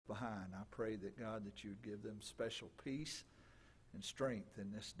behind. I pray that, God, that you would give them special peace and strength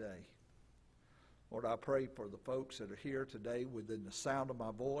in this day. Lord, I pray for the folks that are here today within the sound of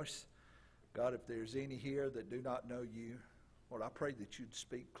my voice. God, if there's any here that do not know you, Lord, I pray that you'd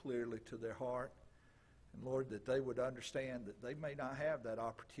speak clearly to their heart. And Lord, that they would understand that they may not have that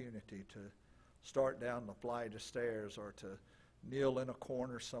opportunity to start down the flight of stairs or to kneel in a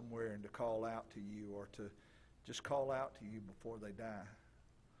corner somewhere and to call out to you or to just call out to you before they die.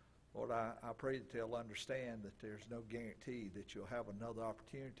 Lord, I pray that they'll understand that there's no guarantee that you'll have another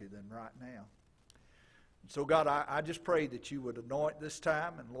opportunity than right now. And so, God, I just pray that you would anoint this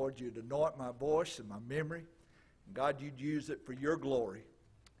time, and Lord, you'd anoint my voice and my memory. And God, you'd use it for your glory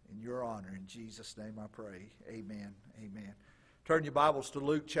and your honor. In Jesus' name I pray. Amen. Amen. Turn your Bibles to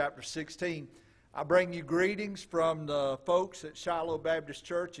Luke chapter 16. I bring you greetings from the folks at Shiloh Baptist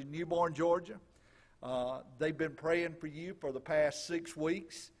Church in Newborn, Georgia. They've been praying for you for the past 6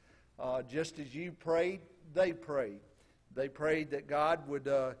 weeks. Just as you prayed, they prayed. They prayed that God would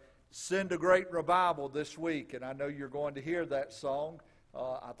send a great revival this week, and I know you're going to hear that song.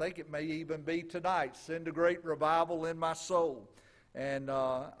 I think it may even be tonight, Send a Great Revival in My Soul. And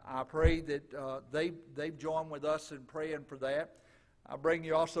I pray that they've joined with us in praying for that. I bring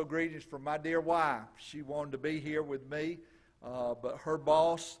you also greetings from my dear wife. She wanted to be here with me, but her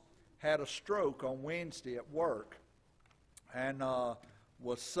boss had a stroke on Wednesday at work and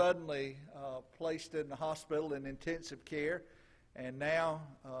was suddenly placed in the hospital in intensive care. And now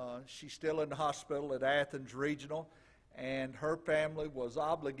she's still in the hospital at Athens Regional, and her family was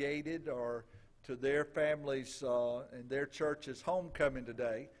obligated to their families and their church's homecoming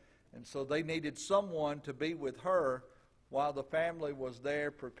today. And so they needed someone to be with her while the family was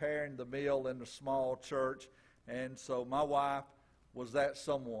there preparing the meal in the small church. And so my wife was that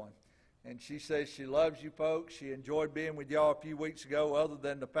someone. And she says she loves you folks. She enjoyed being with y'all a few weeks ago, other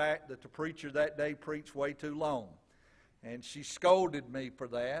than the fact that the preacher that day preached way too long. And she scolded me for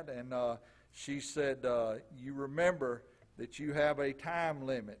that, and she said, you remember that you have a time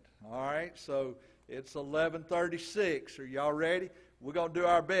limit. All right, so it's 11:36. Are y'all ready? We're going to do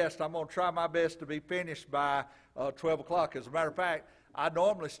our best. I'm going to try my best to be finished by 12 o'clock. As a matter of fact, I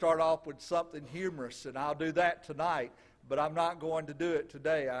normally start off with something humorous, and I'll do that tonight, but I'm not going to do it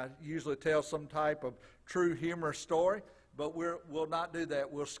today. I usually tell some type of true humorous story, but we'll not do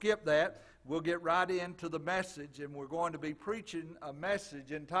that. We'll skip that. We'll get right into the message, and we're going to be preaching a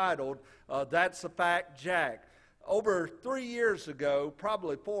message entitled, That's a Fact, Jack. Over 3 years ago,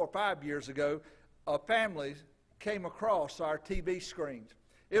 probably 4 or 5 years ago, a family came across our TV screens.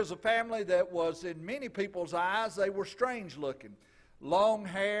 It was a family that was, in many people's eyes, they were strange looking. Long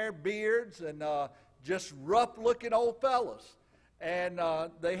hair, beards, and just rough-looking old fellas. And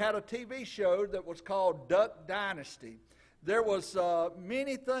they had a TV show that was called Duck Dynasty. There was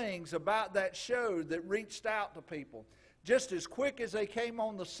many things about that show that reached out to people. Just as quick as they came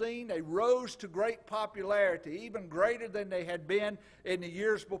on the scene, they rose to great popularity, even greater than they had been in the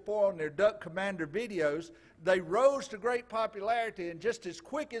years before on their Duck Commander videos. They rose to great popularity, and just as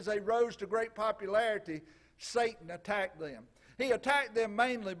quick as they rose to great popularity, Satan attacked them. He attacked them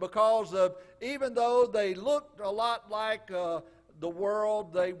mainly because of, even though they looked a lot like the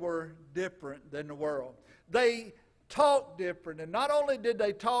world, they were different than the world. They talked different, and not only did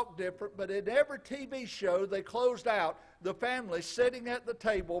they talk different, but in every TV show they closed out the family sitting at the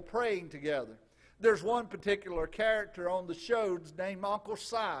table praying together. There's one particular character on the show named Uncle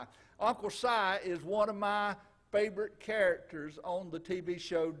Si. Uncle Si is one of my favorite characters on the TV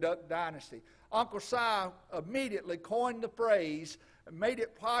show Duck Dynasty. Uncle Si immediately coined the phrase and made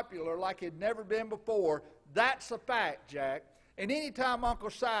it popular like it had never been before. That's a fact, Jack. And anytime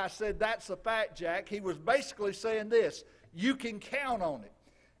Uncle Si said, that's a fact, Jack, he was basically saying this: you can count on it.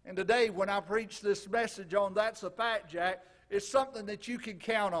 And today, when I preach this message on That's a Fact, Jack, it's something that you can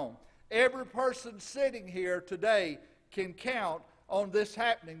count on. Every person sitting here today can count on this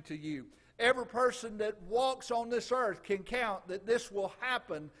happening to you. Every person that walks on this earth can count that this will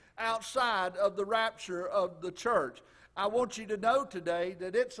happen outside of the rapture of the church. I want you to know today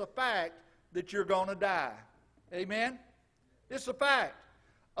that it's a fact that you're going to die. Amen? It's a fact.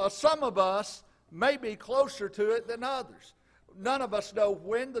 Some of us may be closer to it than others. None of us know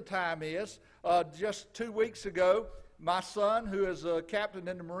when the time is. Just 2 weeks ago, my son, who is a captain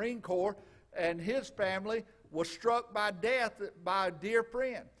in the Marine Corps, and his family was struck by death by a dear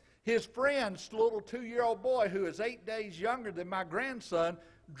friend. His friend's little 2-year-old boy, who is 8 days younger than my grandson,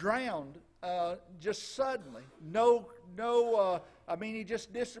 drowned just suddenly. He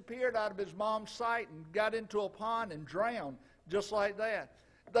just disappeared out of his mom's sight and got into a pond and drowned just like that.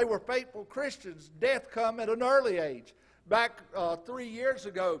 They were faithful Christians. Death come at an early age. Back 3 years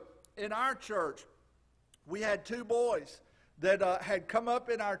ago in our church, we had two boys that had come up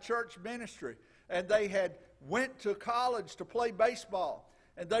in our church ministry, and they had went to college to play baseball.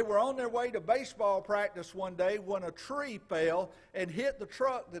 And they were on their way to baseball practice one day when a tree fell and hit the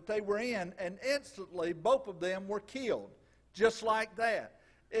truck that they were in, and instantly both of them were killed, just like that.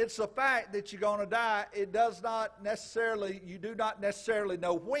 It's a fact that you're going to die. It does not necessarily, you do not necessarily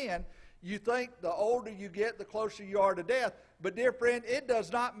know when. You think the older you get, the closer you are to death. But dear friend, it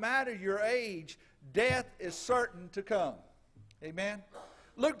does not matter your age. Death is certain to come. Amen?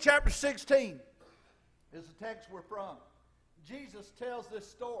 Luke chapter 16 is the text we're from. Jesus tells this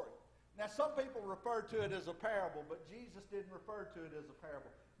story. Now, some people refer to it as a parable, but Jesus didn't refer to it as a parable.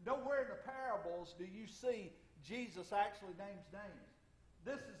 Nowhere in the parables do you see Jesus actually names names.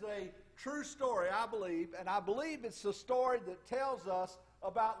 This is a true story, I believe, and I believe it's a story that tells us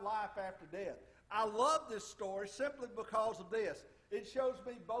about life after death. I love this story simply because of this. It shows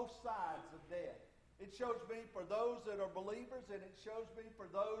me both sides of death. It shows me for those that are believers, and it shows me for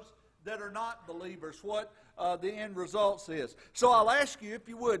those that are not believers what the end results is. So I'll ask you, if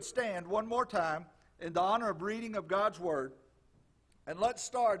you would, stand one more time in the honor of reading of God's Word. And let's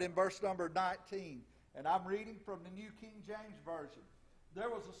start in verse number 19. And I'm reading from the New King James Version. There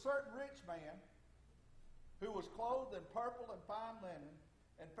was a certain rich man who was clothed in purple and fine linen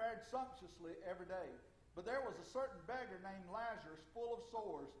and fared sumptuously every day. But there was a certain beggar named Lazarus, full of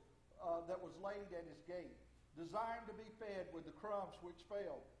sores, that was laid at his gate, desiring to be fed with the crumbs which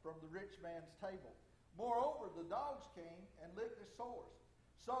fell from the rich man's table. Moreover, the dogs came and licked his sores.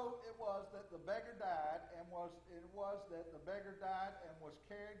 So it was that the beggar died, and was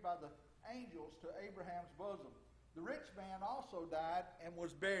carried by the angels to Abraham's bosom. The rich man also died and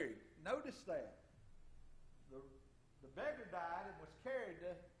was buried. Notice that. The beggar died and was carried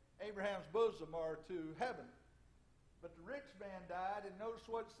to Abraham's bosom, or to heaven. But the rich man died, and notice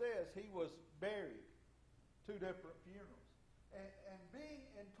what it says. He was buried. Two different funerals. And being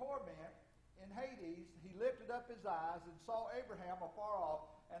in torment in Hades, he lifted up his eyes and saw Abraham afar off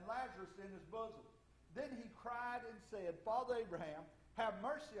and Lazarus in his bosom. Then he cried and said, Father Abraham, have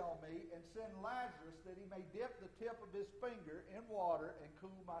mercy on me, and send Lazarus that he may dip the tip of his finger in water and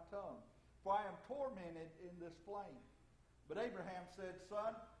cool my tongue, for I am tormented in this flame. But Abraham said,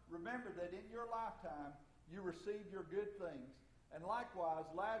 Son, remember that in your lifetime you received your good things, and likewise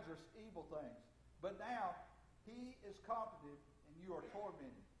Lazarus evil things. But now he is comforted, and you are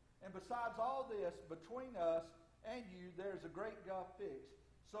tormented. And besides all this, between us and you there is a great gulf fixed,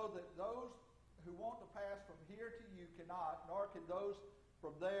 so that those who want to pass from here to you cannot, nor can those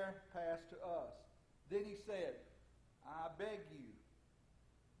from there pass to us. Then he said, I beg you,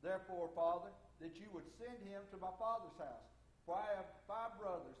 therefore, Father, that you would send him to my father's house. For I have 5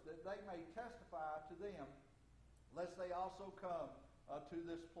 brothers, that they may testify to them, lest they also come to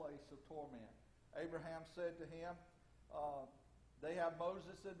this place of torment. Abraham said to him, they have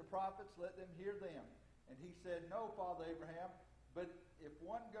Moses and the prophets, let them hear them. And he said, No, Father Abraham, but if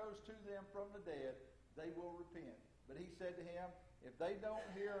one goes to them from the dead, they will repent. But he said to him, If they don't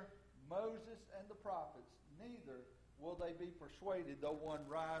hear Moses and the prophets, neither will they be persuaded, though one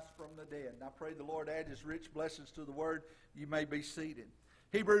rise from the dead. And I pray the Lord add his rich blessings to the word. You may be seated.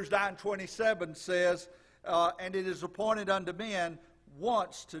 Hebrews 9:27 says, and it is appointed unto men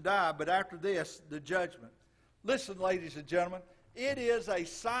once to die, but after this, the judgment. Listen, ladies and gentlemen, it is a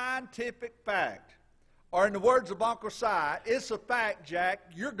scientific fact, or in the words of Uncle Si, it's a fact, Jack,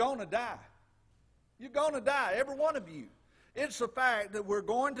 you're going to die. You're going to die, every one of you. It's a fact that we're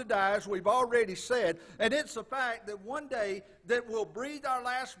going to die, as we've already said, and it's a fact that one day that we'll breathe our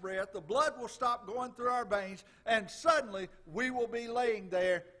last breath, the blood will stop going through our veins, and suddenly we will be laying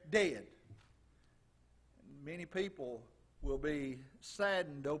there dead. Many people will be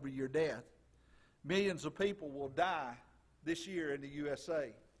saddened over your death. Millions of people will die this year in the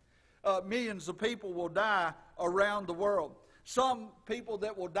USA. Millions of people will die around the world. Some people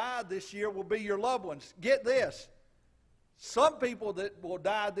that will die this year will be your loved ones. Get this. Some people that will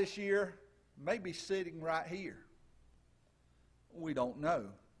die this year may be sitting right here. We don't know.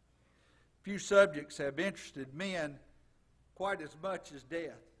 Few subjects have interested men quite as much as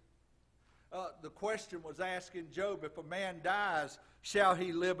death. The question was asked in Job, if a man dies, shall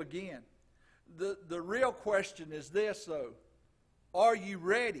he live again? The real question is this, though. Are you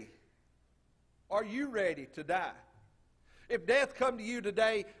ready? Are you ready to die? If death come to you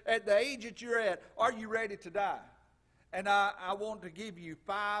today at the age that you're at, are you ready to die? And I want to give you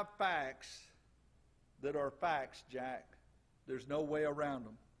 5 facts that are facts, Jack. There's no way around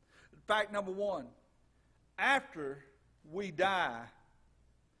them. Fact number 1, after we die,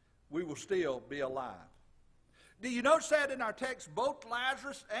 we will still be alive. Do you notice that in our text, both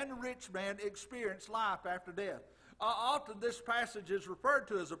Lazarus and the rich man experienced life after death? Often this passage is referred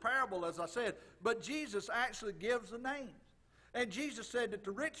to as a parable, as I said, but Jesus actually gives the names. And Jesus said that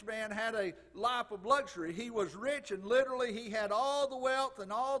the rich man had a life of luxury. He was rich, and literally he had all the wealth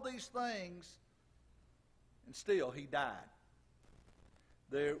and all these things, and still he died.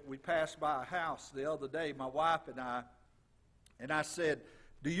 We passed by a house the other day, my wife and I said,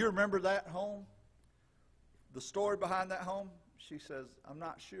 "Do you remember that home? The story behind that home?" She says, "I'm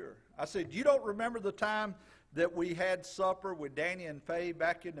not sure." I said, "You don't remember the time that we had supper with Danny and Faye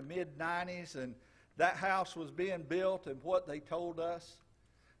back in the mid-'90s, and that house was being built and what they told us?"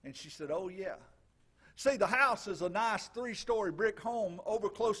 And she said, "Oh, yeah." See, the house is a nice 3-story brick home over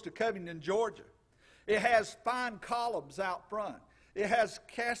close to Covington, Georgia. It has fine columns out front. It has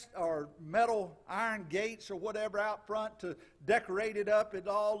cast or metal iron gates or whatever out front to decorate it up. It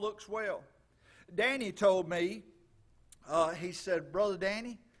all looks well. Danny told me, he said, "Brother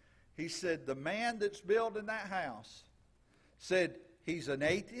Danny," he said, "the man that's building that house said he's an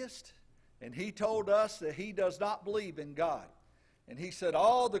atheist, and he told us that he does not believe in God. And he said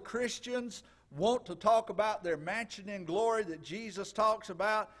all the Christians want to talk about their mansion in glory that Jesus talks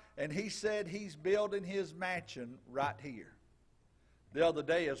about, and he said he's building his mansion right here." The other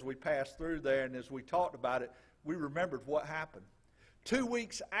day as we passed through there and as we talked about it, we remembered what happened. 2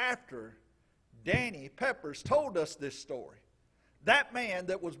 weeks after Danny Peppers told us this story, that man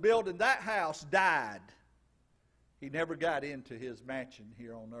that was building that house died. He never got into his mansion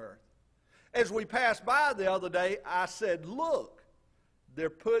here on earth. As we passed by the other day, I said, "Look, they're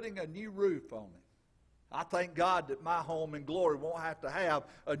putting a new roof on it." I thank God that my home in glory won't have to have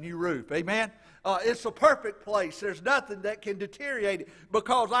a new roof. Amen? It's a perfect place. There's nothing that can deteriorate it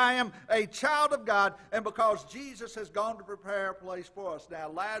because I am a child of God and because Jesus has gone to prepare a place for us. Now,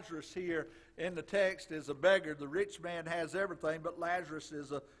 Lazarus here in the text is a beggar. The rich man has everything, but Lazarus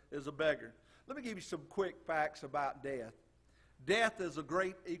is a beggar. Let me give you some quick facts about death. Death is a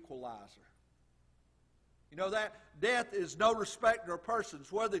great equalizer. You know that? Death is no respecter of persons.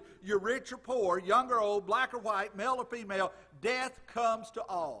 Whether you're rich or poor, young or old, black or white, male or female, death comes to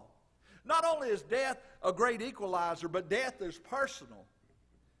all. Not only is death a great equalizer, but death is personal.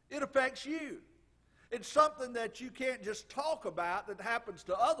 It affects you. It's something that you can't just talk about that happens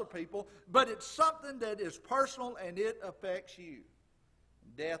to other people, but it's something that is personal and it affects you.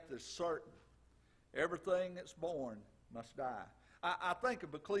 Death is certain. Everything that's born must die. I think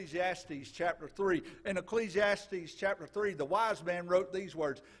of Ecclesiastes chapter 3. In Ecclesiastes chapter 3, the wise man wrote these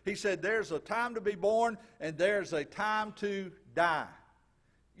words. He said, "There's a time to be born and there's a time to die."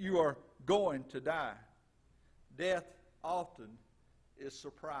 You are going to die. Death often is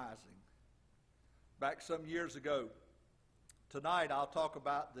surprising. Back some years ago, tonight I'll talk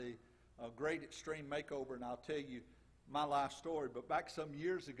about the great extreme makeover and I'll tell you my life story. But back some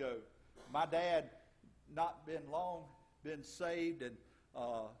years ago, my dad, not been long, been saved and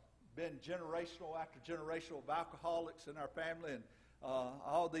been generational after generational of alcoholics in our family and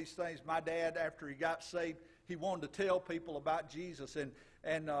all these things. My dad, after he got saved, he wanted to tell people about Jesus, and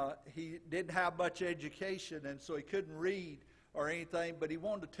he didn't have much education, and so he couldn't read or anything, but he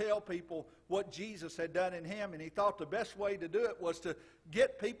wanted to tell people what Jesus had done in him, and he thought the best way to do it was to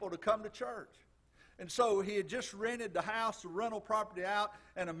get people to come to church. And so he had just rented the house, the rental property out,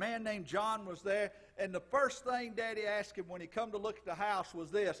 and a man named John was there. And the first thing Daddy asked him when he come to look at the house was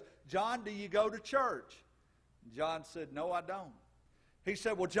this: "John, do you go to church?" And John said, "No, I don't." He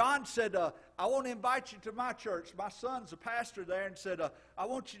said, "Well," John said, "I want to invite you to my church. My son's a pastor there," and said, "I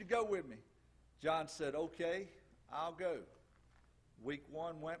want you to go with me." John said, "Okay, I'll go." Week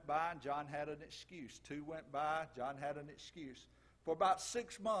 1 went by, and John had an excuse. 2 went by, John had an excuse. For about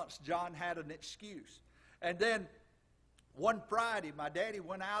 6 months, John had an excuse. And then one Friday, my daddy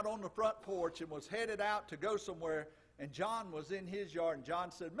went out on the front porch and was headed out to go somewhere, and John was in his yard, and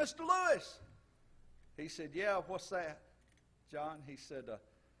John said, "Mr. Lewis." He said, "Yeah, what's that, John?" He said,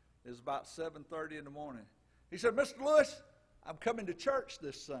 "It was about 7:30 in the morning." He said, "Mr. Lewis, I'm coming to church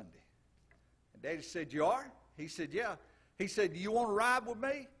this Sunday." And Daddy said, "You are?" He said, "Yeah." He said, "Do you want to ride with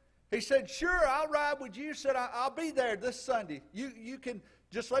me?" He said, "Sure, I'll ride with you." He said, I'll be there this Sunday. You can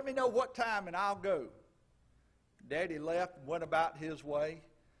just let me know what time and I'll go." Daddy left and went about his way,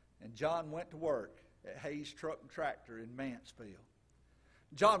 and John went to work at Hayes Truck and Tractor in Mansfield.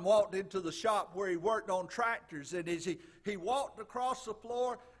 John walked into the shop where he worked on tractors, and as he walked across the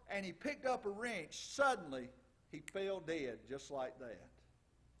floor and he picked up a wrench, suddenly he fell dead just like that.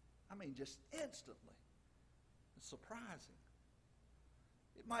 I mean, just instantly. It's surprising.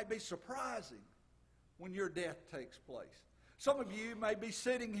 It might be surprising when your death takes place. Some of you may be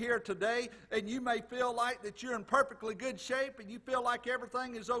sitting here today and you may feel like that you're in perfectly good shape and you feel like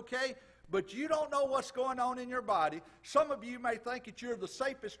everything is okay, but you don't know what's going on in your body. Some of you may think that you're the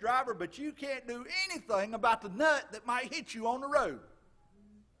safest driver, but you can't do anything about the nut that might hit you on the road.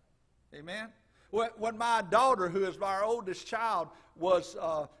 Amen? When my daughter, who is our oldest child, was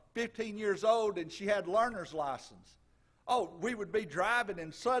 15 years old and she had learner's license, we would be driving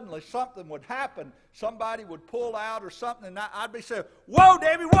and suddenly something would happen. Somebody would pull out or something, and I'd be saying, "Whoa,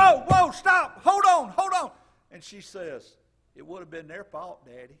 Debbie, whoa, stop, hold on. And she says, "It would have been their fault,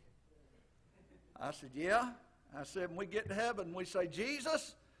 Daddy." I said, "Yeah." I said, "When we get to heaven, we say,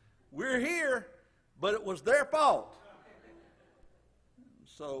 'Jesus, we're here, but it was their fault.'"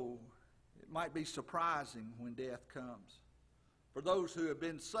 So it might be surprising when death comes. For those who have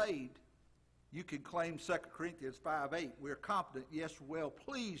been saved, you can claim 2 Corinthians 5:8. We're confident, yes, well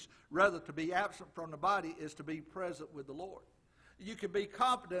pleased, rather to be absent from the body is to be present with the Lord. You can be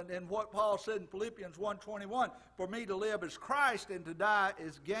confident in what Paul said in Philippians 1:21. For me to live is Christ and to die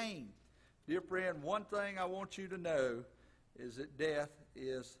is gain. Dear friend, one thing I want you to know is that death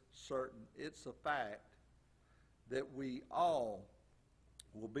is certain. It's a fact that we all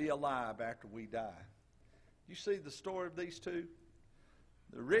will be alive after we die. You see the story of these two?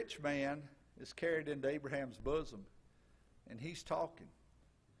 The rich man is carried into Abraham's bosom, and he's talking.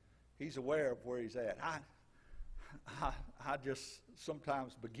 He's aware of where he's at. I just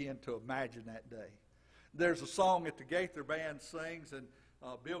sometimes begin to imagine that day. There's a song that the Gaither Band sings, and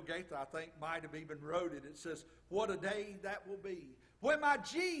Bill Gaither, I think, might have even wrote it. It says, "What a day that will be, when my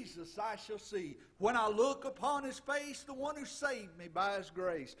Jesus I shall see, when I look upon his face, the one who saved me by his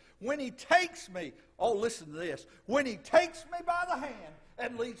grace. When he takes me," listen to this, "when he takes me by the hand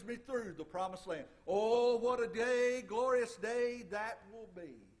and leads me through the promised land. Oh, what a day, glorious day that will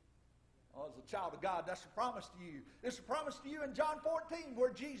be." As a child of God, that's a promise to you. It's a promise to you in John 14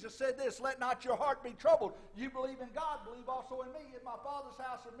 where Jesus said this, "Let not your heart be troubled. You believe in God, believe also in me. In my Father's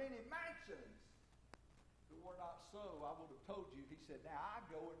house are many mansions. If it were not so, I would have told you." He said, "Now I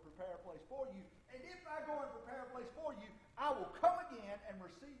go and prepare a place for you. And if I go and prepare a place for you, I will come again and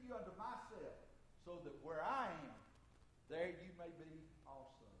receive you unto myself, so that where I am, there you may be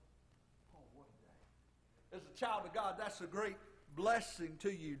also." Oh, what a day. As a child of God, that's a great blessing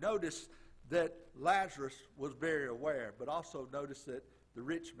to you. Notice that Lazarus was very aware, but also notice that the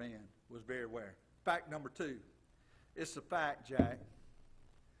rich man was very aware. Fact number 2. It's a fact, Jack,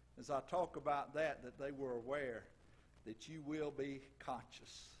 as I talk about that they were aware that you will be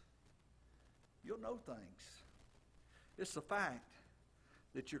conscious. You'll know things. It's a fact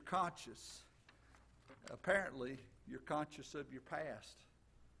that you're conscious. Apparently, you're conscious of your past,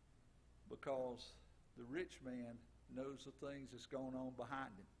 because the rich man knows the things that's going on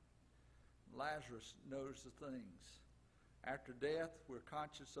behind him. Lazarus knows the things. After death, we're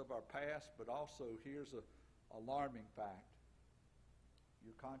conscious of our past, but also here's an alarming fact.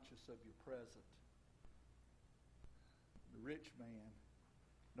 You're conscious of your present. The rich man,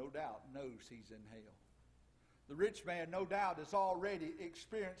 no doubt, knows he's in hell. The rich man, no doubt, is already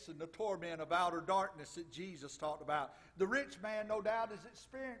experiencing the torment of outer darkness that Jesus talked about. The rich man, no doubt, is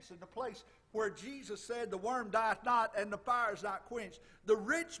experiencing the place where Jesus said, "The worm dieth not and the fire is not quenched." The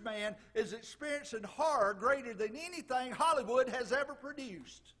rich man is experiencing horror greater than anything Hollywood has ever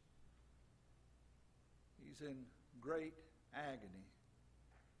produced. He's in great agony.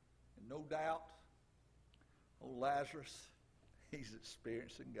 And no doubt, Lazarus, he's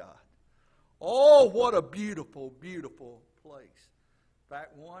experiencing God. Oh, what a beautiful, beautiful place.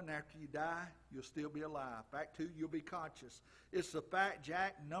 Fact 1, after you die, you'll still be alive. Fact 2, you'll be conscious. It's the fact,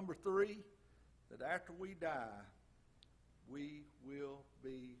 Jack, number 3, that after we die, we will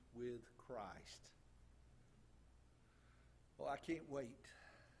be with Christ. Well, I can't wait.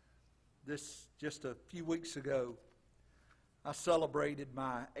 Just a few weeks ago, I celebrated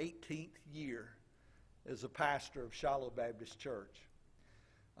my 18th year as a pastor of Shiloh Baptist Church.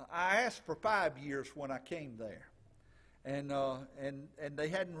 I asked for 5 years when I came there, and they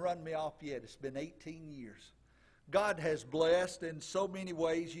hadn't run me off yet. It's been 18 years. God has blessed in so many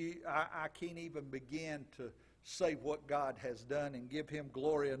ways. I can't even begin to say what God has done and give him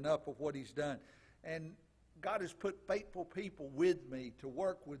glory enough of what he's done. And God has put faithful people with me to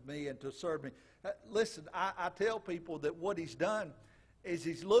work with me and to serve me. Listen, I tell people that what he's done is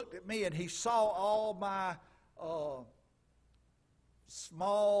he's looked at me and he saw all my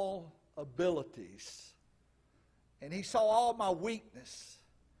small abilities. And he saw all my weakness.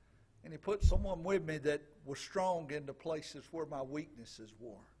 And he put someone with me that was strong in the places where my weaknesses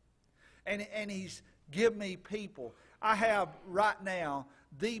were. And He's given me people. I have right now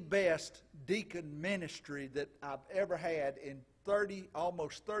the best deacon ministry that I've ever had in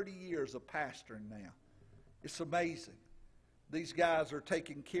almost 30 years of pastoring now. It's amazing. These guys are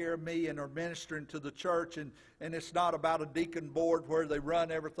taking care of me and are ministering to the church, and it's not about a deacon board where they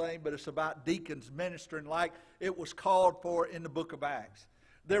run everything, but it's about deacons ministering like it was called for in the book of Acts.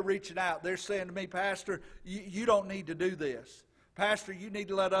 They're reaching out. They're saying to me, Pastor, you don't need to do this. Pastor, you need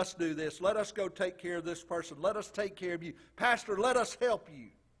to let us do this. Let us go take care of this person. Let us take care of you. Pastor, let us help you.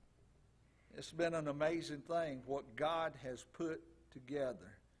 It's been an amazing thing what God has put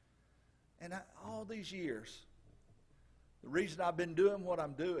together. And all these years, the reason I've been doing what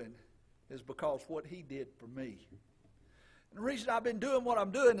I'm doing is because what He did for me. And the reason I've been doing what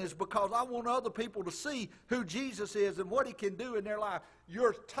I'm doing is because I want other people to see who Jesus is and what He can do in their life.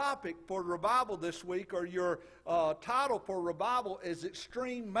 Your topic for revival this week, or your title for revival, is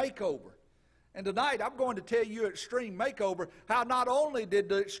Extreme Makeover. And tonight I'm going to tell you Extreme Makeover, how not only did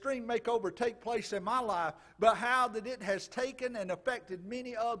the Extreme Makeover take place in my life, but how that it has taken and affected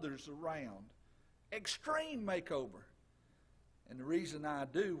many others around. Extreme Makeover. And the reason I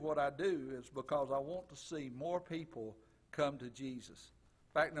do what I do is because I want to see more people come to Jesus.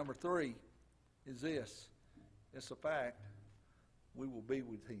 Fact number 3 is this. It's a fact. We will be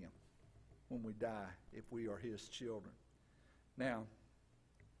with Him when we die if we are His children. Now,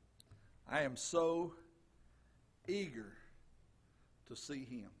 I am so eager to see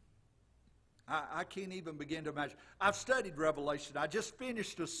Him. I can't even begin to imagine. I've studied Revelation. I just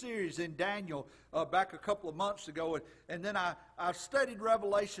finished a series in Daniel back a couple of months ago. And then I've studied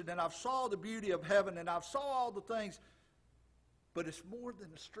Revelation, and I've saw the beauty of heaven, and I've saw all the things. But it's more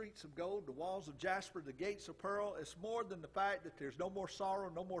than the streets of gold, the walls of jasper, the gates of pearl. It's more than the fact that there's no more sorrow,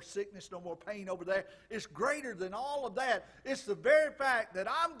 no more sickness, no more pain over there. It's greater than all of that. It's the very fact that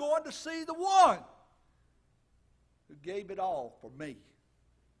I'm going to see the one who gave it all for me.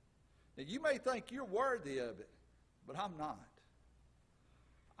 Now, you may think you're worthy of it, but I'm not.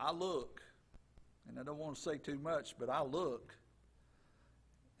 I look, and I don't want to say too much, but I look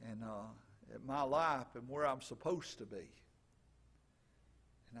and at my life and where I'm supposed to be.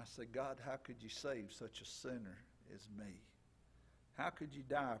 And I say, God, how could you save such a sinner as me? How could you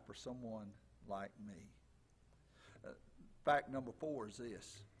die for someone like me? Fact number 4 is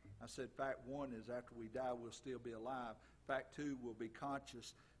this. I said fact 1 is after we die, we'll still be alive. Fact 2, we'll be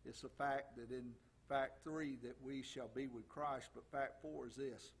conscious. It's a fact that in fact 3 that we shall be with Christ. But fact 4 is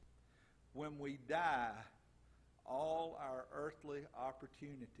this. When we die, all our earthly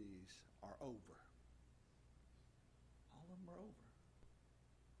opportunities are over. All of them are over.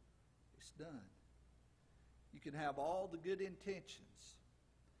 It's done. You can have all the good intentions.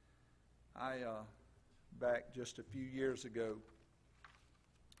 Back just a few years ago,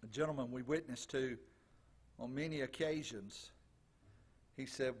 a gentleman we witnessed to on many occasions, he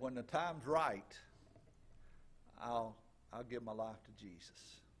said, when the time's right, I'll give my life to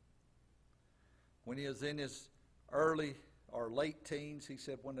Jesus. When he was in his early or late teens, he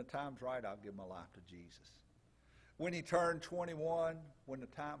said, when the time's right, I'll give my life to Jesus. When he turned 21, when the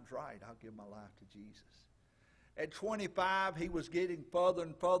time's right, I'll give my life to Jesus. At 25, he was getting further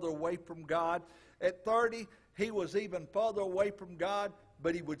and further away from God. At 30, he was even further away from God,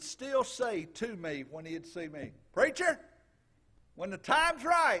 but he would still say to me when he'd see me, preacher, when the time's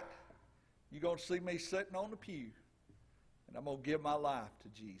right, you're going to see me sitting on the pew, and I'm going to give my life to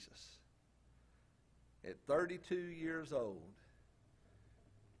Jesus. At 32 years old,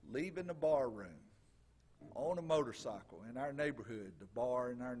 leaving the bar room, on a motorcycle in our neighborhood, the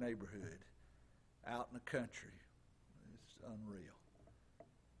bar in our neighborhood, out in the country. It's unreal.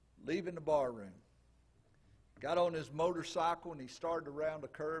 Leaving the bar room, got on his motorcycle and he started around a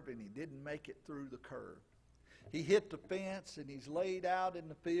curve and he didn't make it through the curve. He hit the fence and he's laid out in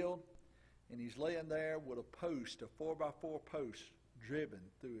the field and he's laying there with a post, a 4x4 post, driven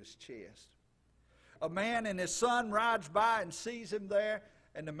through his chest. A man and his son rides by and sees him there.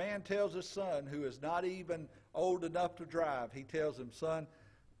 And the man tells his son, who is not even old enough to drive, he tells him, son,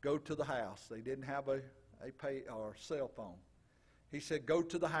 go to the house. They didn't have a pay or cell phone. He said, go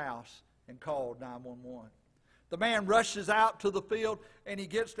to the house and call 911. The man rushes out to the field, and he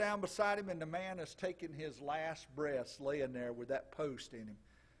gets down beside him, and the man is taking his last breaths, laying there with that post in him.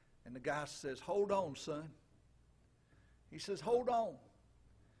 And the guy says, hold on, son. He says, hold on.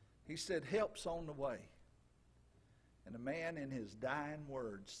 He said, help's on the way. And the man in his dying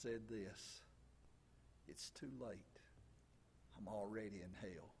words said this, it's too late. I'm already in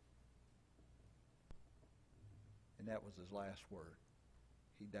hell. And that was his last word.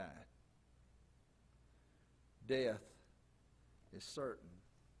 He died. Death is certain.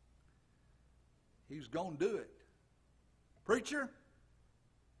 He was going to do it. Preacher,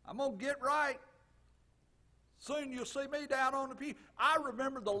 I'm going to get right. Soon you'll see me down on the pew. I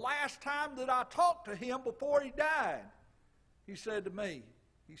remember the last time that I talked to him before he died. He said to me,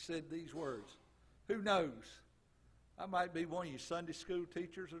 he said these words, "Who knows? I might be one of you Sunday school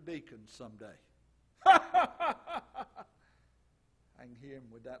teachers or deacons someday." I can hear him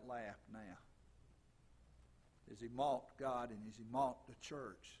with that laugh now. As he mocked God and as he mocked the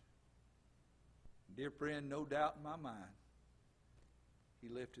church. Dear friend, no doubt in my mind, he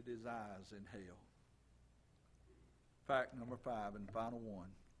lifted his eyes in hell. Fact number 5 and final one.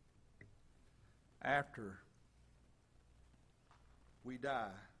 After we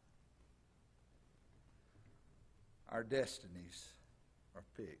die, our destinies are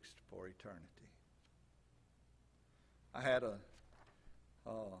fixed for eternity. I had a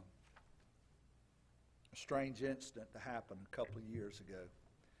strange incident to happen a couple of years ago.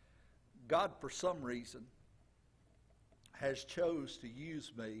 God, for some reason, has chose to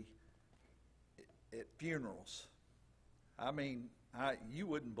use me at funerals. I mean, you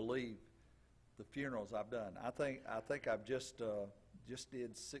wouldn't believe the funerals I've done. I think I've just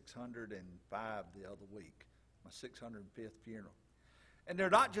did 605 the other week, my 605th funeral. And they're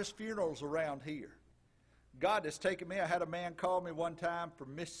not just funerals around here. God has taken me. I had a man call me one time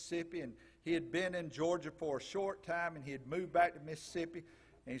from Mississippi, and he had been in Georgia for a short time, and he had moved back to Mississippi.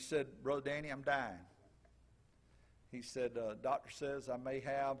 And he said, "Brother Danny, I'm dying." He said, "Doctor says I may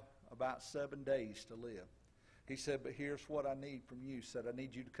have about 7 days to live." He said, "But here's what I need from you." He said, "I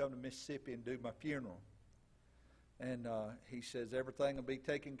need you to come to Mississippi and do my funeral." And he says, "Everything will be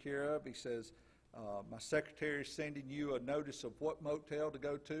taken care of." He says, "My secretary is sending you a notice of what motel to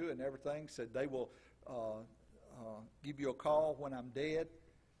go to and everything." He said, "They will give you a call when I'm dead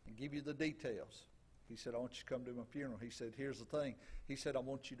and give you the details." He said, "I want you to come to my funeral." He said, "Here's the thing." He said, "I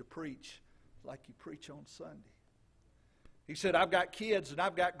want you to preach like you preach on Sunday." He said, "I've got kids and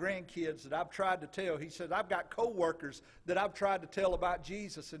I've got grandkids that I've tried to tell." He said, "I've got co-workers that I've tried to tell about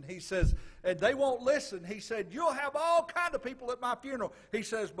Jesus." And he says, "And they won't listen." He said, "You'll have all kind of people at my funeral." He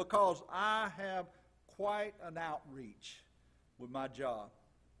says, "Because I have quite an outreach with my job."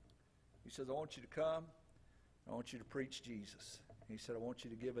 He says, "I want you to come. I want you to preach Jesus." He said, "I want you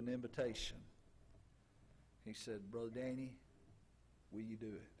to give an invitation." He said, "Brother Danny, will you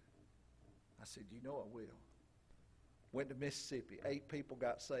do it?" I said, "You know I will." Went to Mississippi. 8 people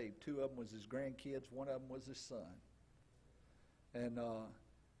got saved. 2 of them was his grandkids. 1 of them was his son. And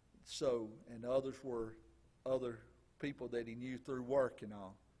and others were other people that he knew through work and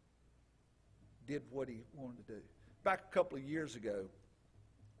all. Did what he wanted to do. Back a couple of years ago,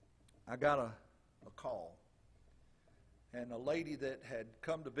 I got a call. And a lady that had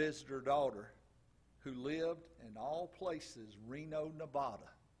come to visit her daughter, who lived in all places, Reno, Nevada,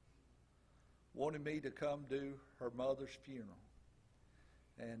 wanted me to come do her mother's funeral.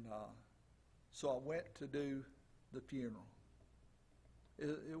 And so I went to do the funeral.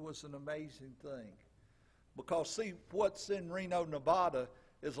 It was an amazing thing. Because, see, what's in Reno, Nevada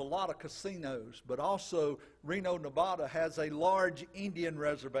is a lot of casinos, but also Reno, Nevada has a large Indian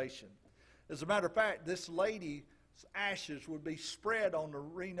reservation. As a matter of fact, this lady's ashes would be spread on the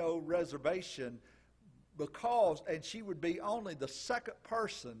Reno reservation and she would be only the second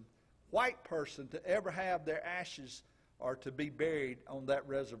person, white person, to ever have their ashes or to be buried on that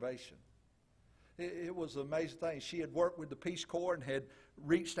reservation. It was an amazing thing. She had worked with the Peace Corps and had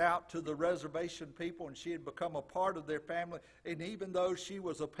reached out to the reservation people, and she had become a part of their family. And even though she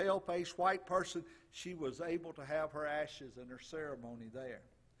was a pale-faced white person, she was able to have her ashes and her ceremony there.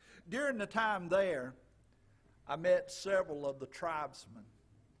 During the time there, I met several of the tribesmen.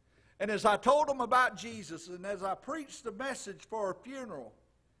 And as I told them about Jesus and as I preached the message for a funeral,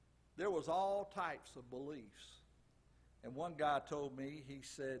 there was all types of beliefs. And one guy told me, he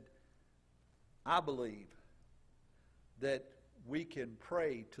said, "I believe that we can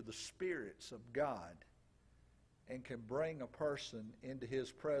pray to the spirits of God and can bring a person into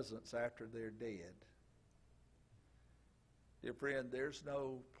his presence after they're dead." Dear friend, there's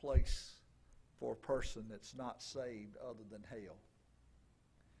no place for a person that's not saved other than hell.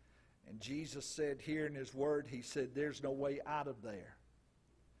 And Jesus said here in his word, he said, there's no way out of there.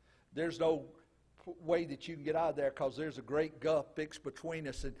 There's no way that you can get out of there because there's a great gulf fixed between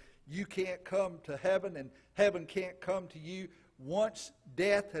us, and you can't come to heaven and heaven can't come to you. Once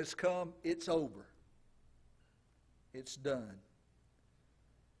death has come, it's over. It's done.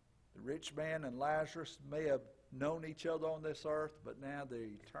 The rich man and Lazarus may have known each other on this earth, but now they're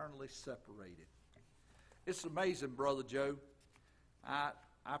eternally separated. It's amazing, Brother Joe.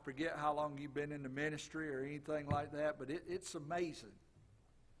 I forget how long you've been in the ministry or anything like that, but it's amazing.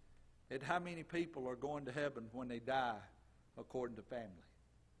 at how many people are going to heaven when they die according to family.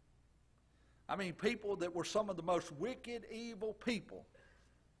 I mean, people that were some of the most wicked, evil people,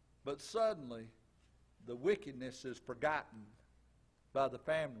 but suddenly the wickedness is forgotten by the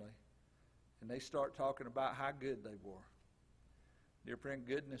family, and they start talking about how good they were. Dear friend,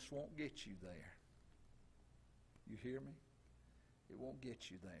 goodness won't get you there. You hear me? It won't get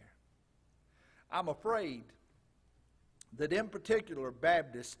you there. I'm afraid that in particular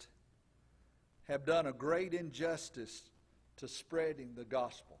Baptists have done a great injustice to spreading the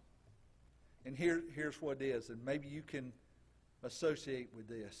gospel. And here's what it is, and maybe you can associate with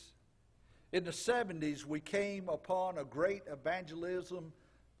this. In the 70s, we came upon a great evangelistic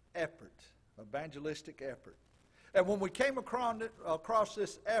effort. And when we came across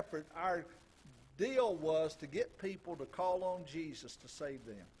this effort, our deal was to get people to call on Jesus to save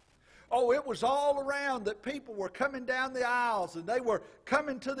them. Oh, it was all around that people were coming down the aisles, and they were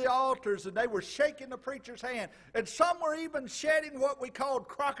coming to the altars, and they were shaking the preacher's hand. And some were even shedding what we called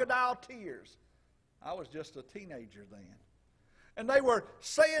crocodile tears. I was just a teenager then. And they were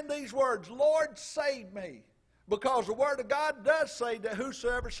saying these words, Lord, save me. Because the Word of God does say that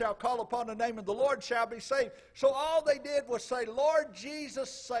whosoever shall call upon the name of the Lord shall be saved. So all they did was say, Lord Jesus,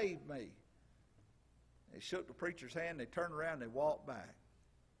 save me. They shook the preacher's hand, they turned around, they walked back.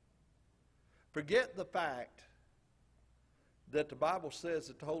 Forget the fact that the Bible says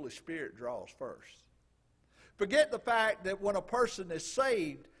that the Holy Spirit draws first. Forget the fact that when a person is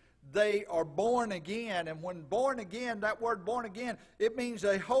saved, they are born again. And when born again, that word born again, it means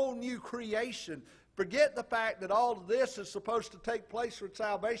a whole new creation. Forget the fact that all of this is supposed to take place with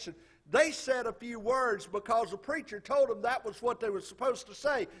salvation. They said a few words because the preacher told them that was what they were supposed to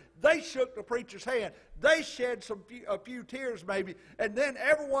say. They shook the preacher's hand. They shed a few tears maybe. And then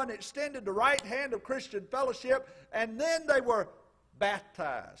everyone extended the right hand of Christian fellowship. And then they were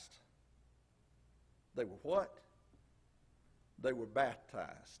baptized. They were what? They were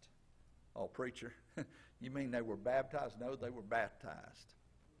baptized. Oh, preacher, you mean they were baptized? No, they were baptized.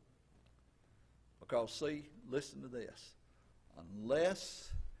 Because, see, listen to this.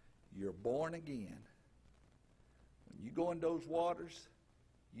 Unless you're born again, when you go in those waters,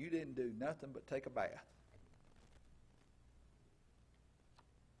 you didn't do nothing but take a bath.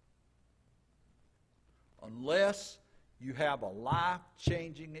 Unless you have a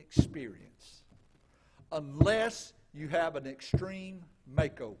life-changing experience. Unless you have an extreme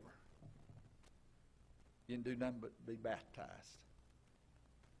makeover. You didn't do nothing but be baptized.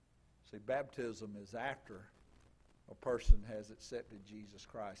 See, baptism is after a person has accepted Jesus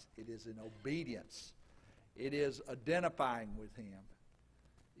Christ. It is in obedience. It is identifying with Him.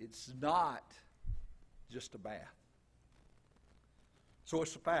 It's not just a bath. So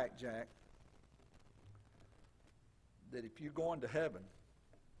it's a fact, Jack, that if you're going to heaven,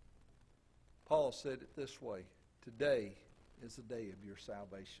 Paul said it this way, today is the day of your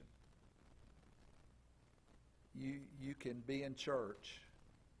salvation. You can be in church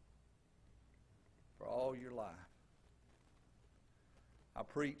for all your life. I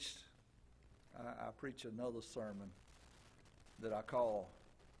preach another sermon that I call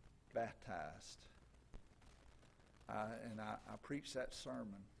Baptized. And I preached that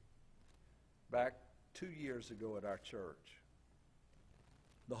sermon back 2 years ago at our church.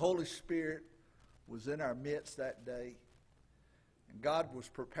 The Holy Spirit was in our midst that day, and God was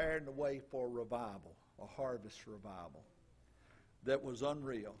preparing the way for a revival, a harvest revival that was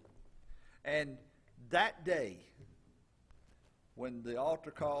unreal. And that day, when the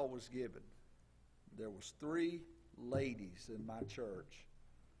altar call was given, there was 3 ladies in my church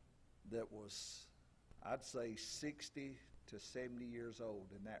that was, I'd say, 60 to 70 years old,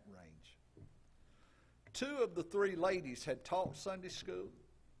 in that range. 2 of the 3 ladies had taught Sunday school.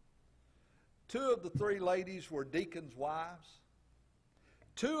 2 of the 3 ladies were deacons' wives.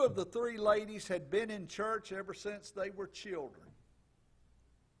 2 of the 3 ladies had been in church ever since they were children.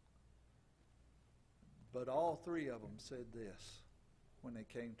 But all 3 of them said this when they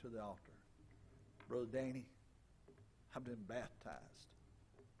came to the altar. Brother Danny, I've been baptized.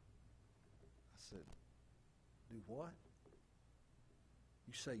 I said, do what?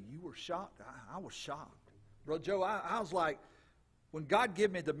 You say you were shocked? I was shocked. Brother Joe, I was like, when God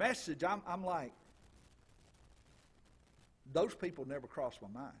gave me the message, I'm like, those people never crossed my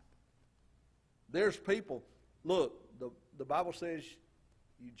mind. There's people, look, the Bible says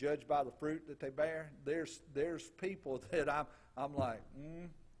you judge by the fruit that they bear. There's people that I'm like,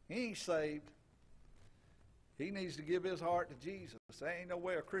 he ain't saved. He needs to give his heart to Jesus. There ain't no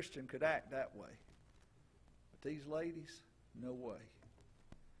way a Christian could act that way. But these ladies, no way.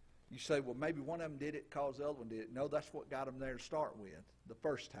 You say, well, maybe one of them did it because the other one did it. No, that's what got them there to start with the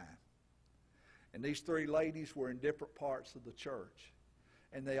first time. And these three ladies were in different parts of the church.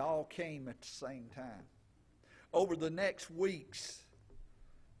 And they all came at the same time. Over the next weeks,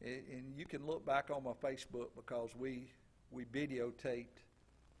 and you can look back on my Facebook because we videotaped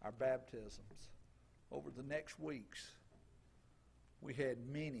our baptisms. Over the next weeks, we had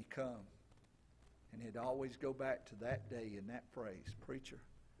many come. And it'd always go back to that day and that phrase, "Preacher,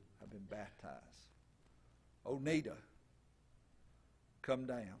 I've been baptized." Onita come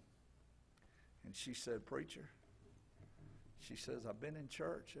down. And she said, "Preacher," she says, "I've been in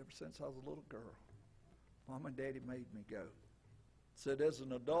church ever since I was a little girl. Mom and Daddy made me go." Said, "As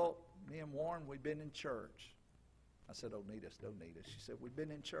an adult, me and Warren, we've been in church." I said, "Onita, Onita." She said, "We've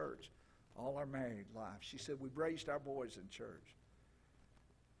been in church all our married life." She said, "We've raised our boys in church."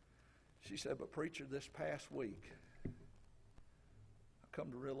 She said, "But preacher, this past week, I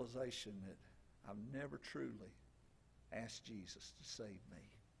come to realization that I've never truly asked Jesus to save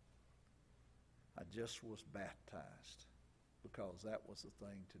me. I just was baptized because that was the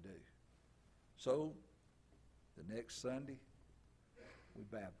thing to do." So, the next Sunday, we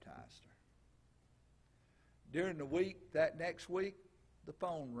baptized her. During the week, that next week, the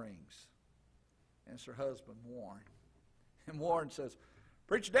phone rings. And it's her husband, Warren. And Warren says,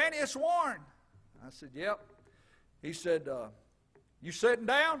 "Preacher Danny, it's Warren." I said, "Yep." He said, "You sitting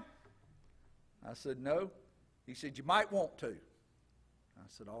down?" I said, "No." He said, "You might want to." I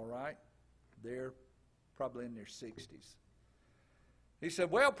said, "All right." They're probably in their 60s. He said,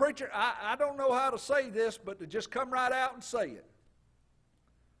 "Well, preacher, I don't know how to say this, but to just come right out and say it.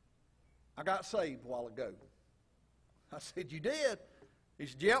 I got saved a while ago." I said, "You did?" He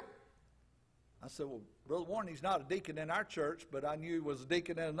said, "Yep." I said, "Well, Brother Warren, he's not a deacon in our church, but I knew he was a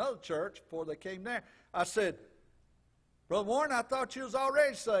deacon in another church before they came there." I said, "Brother Warren, I thought you was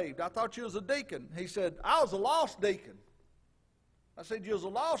already saved. I thought you was a deacon." He said, "I was a lost deacon." I said, "You was a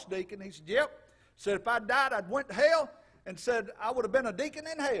lost deacon?" He said, "Yep." Said, "If I died, I'd went to hell," and said, "I would have been a deacon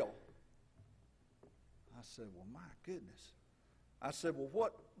in hell." I said, "Well, my goodness." I said, "Well,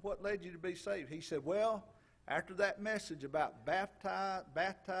 what led you to be saved?" He said, "Well, after that message about baptized,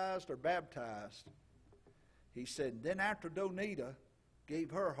 he said, then after Donita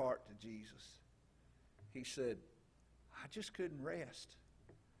gave her heart to Jesus, he said, I just couldn't rest.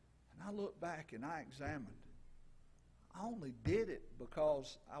 And I looked back and I examined. I only did it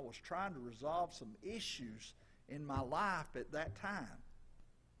because I was trying to resolve some issues in my life at that time."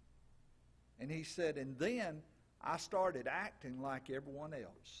 And he said, "And then I started acting like everyone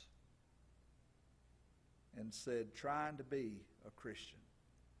else." And said, trying to be a Christian.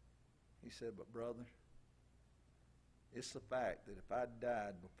 He said, "But brother, it's the fact that if I'd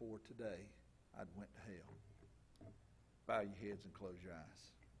died before today, I'd went to hell." Bow your heads and close your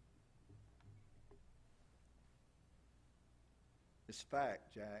eyes. It's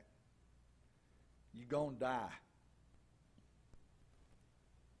fact, Jack. You're going to die.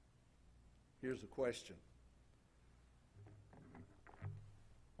 Here's the question.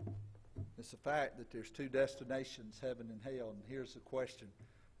 It's a fact that there's two destinations, heaven and hell. And here's the question.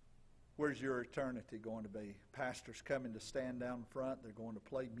 Where's your eternity going to be? Pastor's coming to stand down front. They're going to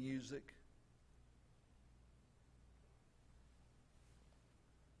play music.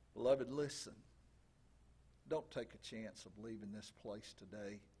 Beloved, listen. Don't take a chance of leaving this place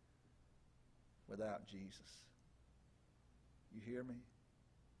today without Jesus. You hear me?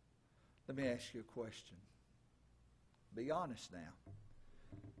 Let me ask you a question. Be honest now.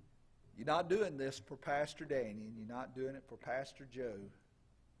 You're not doing this for Pastor Danny, and you're not doing it for Pastor Joe.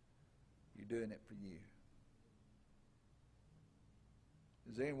 You're doing it for you.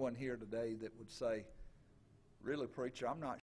 Is there anyone here today that would say, "Really, preacher, I'm not